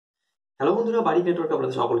Hello বন্ধুরা, বারিক নেটওয়ার্কে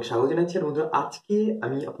আপনাদের সকলকে স্বাগত জানাচ্ছি। আর বন্ধুরা, আজকে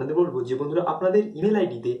আমি আপনাদের বলবো যে বন্ধুরা, আপনাদের ইমেল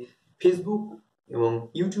আইডিতে ফেসবুক এবং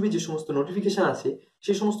ইউটিউবে যে সমস্ত নোটিফিকেশন আছে,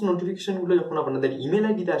 সেই সমস্ত নোটিফিকেশনগুলো যখন আপনাদের ইমেল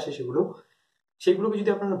আইডিতে আসে, সেগুলোকে যদি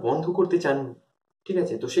আপনারা বন্ধ করতে চান, ঠিক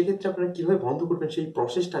আছে, তো সেক্ষেত্রে আপনারা কিভাবে বন্ধ করবেন সেই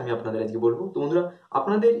প্রসেসটা আমি আপনাদের আজকে বলবো। তো বন্ধুরা,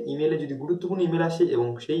 আপনাদের ইমেলে যদি গুরুত্বপূর্ণ ইমেল আসে এবং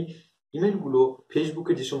সেই ইমেলগুলো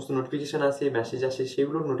ফেসবুকের যে সমস্ত নোটিফিকেশন আসে, মেসেজ আসে,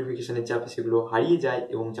 সেগুলোর নোটিফিকেশনের চাপে সেগুলো হারিয়ে যায়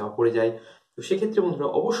এবং চাপা পড়ে যায়, তো সেক্ষেত্রে বন্ধুরা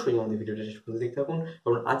অবশ্যই আমাদের ভিডিওটা শেষ পর্যন্ত দেখতে থাকুন।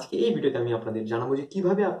 কারণ আজকে এই ভিডিওতে আমি আপনাদের জানাবো যে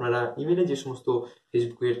কিভাবে আপনারা ইমেলে যে সমস্ত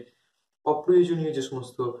ফেসবুকের অপ্রয়োজনীয় যে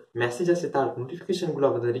সমস্ত মেসেজ আছে তার নোটিফিকেশনগুলো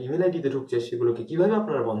আপনাদের ইমেল আইডিতে ঢুকছে, সেগুলোকে কিভাবে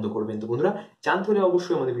আপনারা বন্ধ করবেন। তো বন্ধুরা, জানতে হলে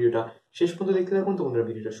অবশ্যই আমাদের ভিডিওটা শেষ পর্যন্ত দেখতে থাকুন। তো বন্ধুরা,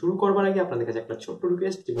 ভিডিওটা শুরু করবার আগে আপনাদের কাছে একটা ছোট্ট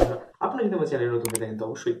রিকোয়েস্ট যে বন্ধুরা, আপনারা যদি আমার চ্যানেলে নতুন হয়ে থাকেন তো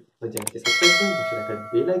অবশ্যই আমাদের চ্যানেলকে সাবস্ক্রাইব করুন, পাশে থাকা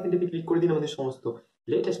বেল আইকনটিতে ক্লিক করে দিন আমাদের সমস্ত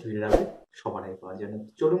লেটেস্ট ভিডিও আপডেট সবার আগে পাওয়ার জন্য।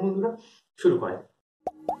 চলুন বন্ধুরা, শুরু করা যাক।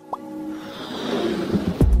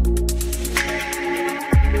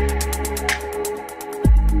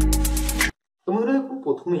 তো বন্ধুরা, দেখুন,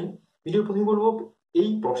 ভিডিওর প্রথমেই বলবো এই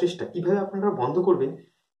প্রসেসটা কিভাবে আপনারা বন্ধ করবেন।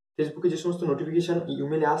 ফেসবুকে যে সমস্ত নোটিফিকেশন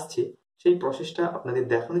ইমেলে আসছে সেই প্রসেসটা আপনাদের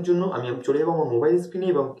দেখানোর জন্য আমি চলে যাবো আমার মোবাইল স্ক্রিনে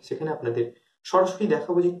এবং সেখানে আপনাদের সরাসরি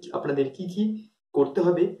দেখাবো যে আপনাদের কি কি করতে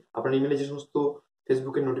হবে আপনার ইমেলে যে সমস্ত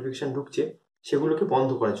ফেসবুকের নোটিফিকেশন ঢুকছে সেগুলোকে বন্ধ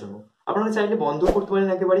করার জন্য। আপনারা চাইলে বন্ধ করতে পারেন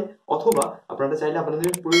একেবারে, অথবা আপনারা চাইলে আপনাদের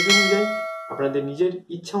প্রয়োজন অনুযায়ী আপনাদের নিজের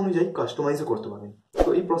ইচ্ছা অনুযায়ী কাস্টমাইজও করতে পারেন। তো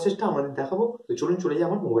এই প্রসেসটা আমাদের দেখাবো। তো চলুন চলে যাই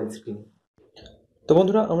আমার মোবাইল স্ক্রিনে। তো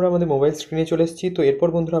বন্ধুরা, আমরা আমাদের মোবাইল স্ক্রিনে চলে এসেছি। তো এরপর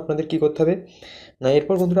বন্ধুরা আপনাদের কি করতে হবে না,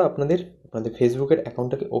 এরপর বন্ধুরা আপনাদের ফেসবুকের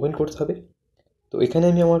অ্যাকাউন্টটাকে ওপেন করতে হবে। তো এখানে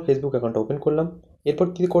আমি আমার ফেসবুক অ্যাকাউন্টটা ওপেন করলাম। এরপর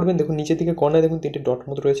কী করবেন, দেখুন নিচের দিকে কর্নারে দেখুন 3টে ডট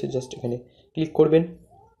মতো রয়েছে, জাস্ট এখানে ক্লিক করবেন।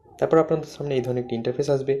 তারপর আপনাদের সামনে এই ধরনের একটি ইন্টারফেস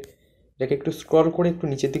আসবে। এটাকে একটু স্ক্রল করে একটু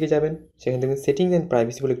নিচের দিকে যাবেন, সেখানে দেখবেন সেটিং অ্যান্ড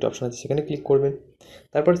প্রাইভেসি বলে একটি অপশন আছে, সেখানে ক্লিক করবেন।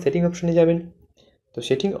 তারপর সেটিং অপশনে যাবেন। তো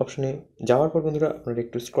সেটিং অপশনে যাওয়ার পর বন্ধুরা আপনারা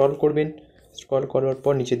একটু স্ক্রল করবেন। স্ক্রল করার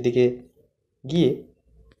পর নিচের দিকে গিয়ে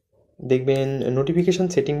দেখবেন নোটিফিকেশান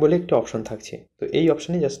সেটিং বলে একটি অপশন থাকছে। তো এই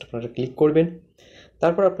অপশানে জাস্ট আপনারা ক্লিক করবেন।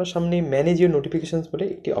 তারপর আপনার সামনে ম্যানেজ ইউর নোটিফিকেশানস বলে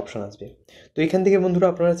একটি অপশান আসবে। তো এখান থেকে বন্ধুরা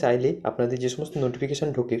আপনারা চাইলে আপনাদের যে সমস্ত নোটিফিকেশান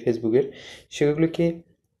ঢোকে ফেসবুকের, সেগুলোকে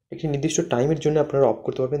একটি নির্দিষ্ট টাইমের জন্য আপনারা অফ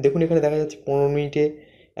করতে পারবেন। দেখুন এখানে দেখা যাচ্ছে 15 মিনিটে,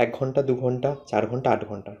 1 ঘন্টা, 2 ঘন্টা, 4 ঘন্টা, 8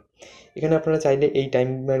 ঘন্টা। এখানে আপনারা চাইলে এই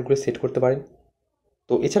টাইমারগুলো সেট করতে পারেন।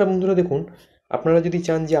 তো এছাড়া বন্ধুরা দেখুন, আপনারা যদি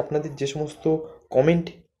চান যে আপনাদের যে সমস্ত কমেন্ট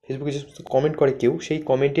ফেসবুকে যে সমস্ত কমেন্ট করে কেউ, সেই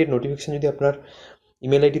কমেন্টের নোটিফিকেশান যদি আপনার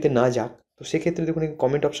ইমেল আইডিতে না যাক, তো সেক্ষেত্রে দেখুন এই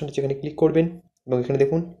কমেন্ট অপশানটা যেখানে ক্লিক করবেন এবং এখানে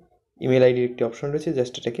দেখুন ইমেল আইডির একটি অপশান রয়েছে,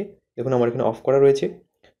 জাস্ট এটাকে দেখুন আমার এখানে অফ করা রয়েছে।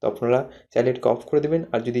 তো আপনারা চাইলে এটাকে অফ করে দেবেন।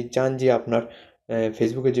 আর যদি চান যে আপনার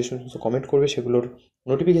ফেসবুকে যে সমস্ত কমেন্ট করবে সেগুলোর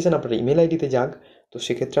নোটিফিকেশান আপনার ইমেল আইডিতে যাক, তো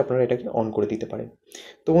সেক্ষেত্রে আপনারা এটাকে অন করে দিতে পারেন।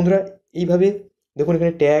 তো বন্ধুরা, এইভাবে দেখুন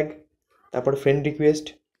এখানে ট্যাগ, তারপরে ফ্রেন্ড রিকোয়েস্ট,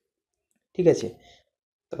 ঠিক আছে,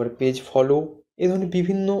 তারপরে পেজ ফলো, এই ধরনের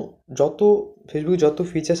বিভিন্ন ফেসবুকে যত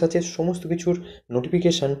ফিচার্স আছে সমস্ত কিছুর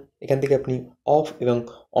নোটিফিকেশান এখান থেকে আপনি অফ এবং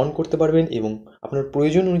অন করতে পারবেন এবং আপনার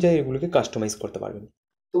প্রয়োজন অনুযায়ী এগুলোকে কাস্টমাইজ করতে পারবেন।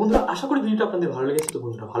 তো বন্ধুরা, আশা করি ভিডিওটা আপনাদের ভালো লেগেছে। তো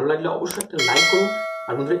বন্ধুরা, ভালো লাগলে অবশ্যই একটা লাইক করুন।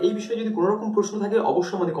 আর বন্ধুরা, এই বিষয়ে যদি কোনো রকম প্রশ্ন থাকে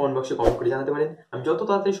অবশ্যই আমাদের কমেন্ট বক্সে কমেন্ট করে জানাতে পারেন। আমি যত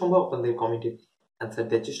তাড়াতাড়ি সম্ভব আপনাদের কমেন্টের অ্যান্সার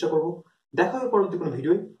দেওয়ার চেষ্টা করবো। দেখা হবে পরবর্তী কোনো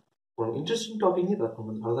ভিডিওয় কোনো ইন্টারেস্টিং টপিক নিয়ে।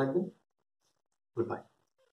 ততক্ষণ ভালো থাকবেন। Good bye.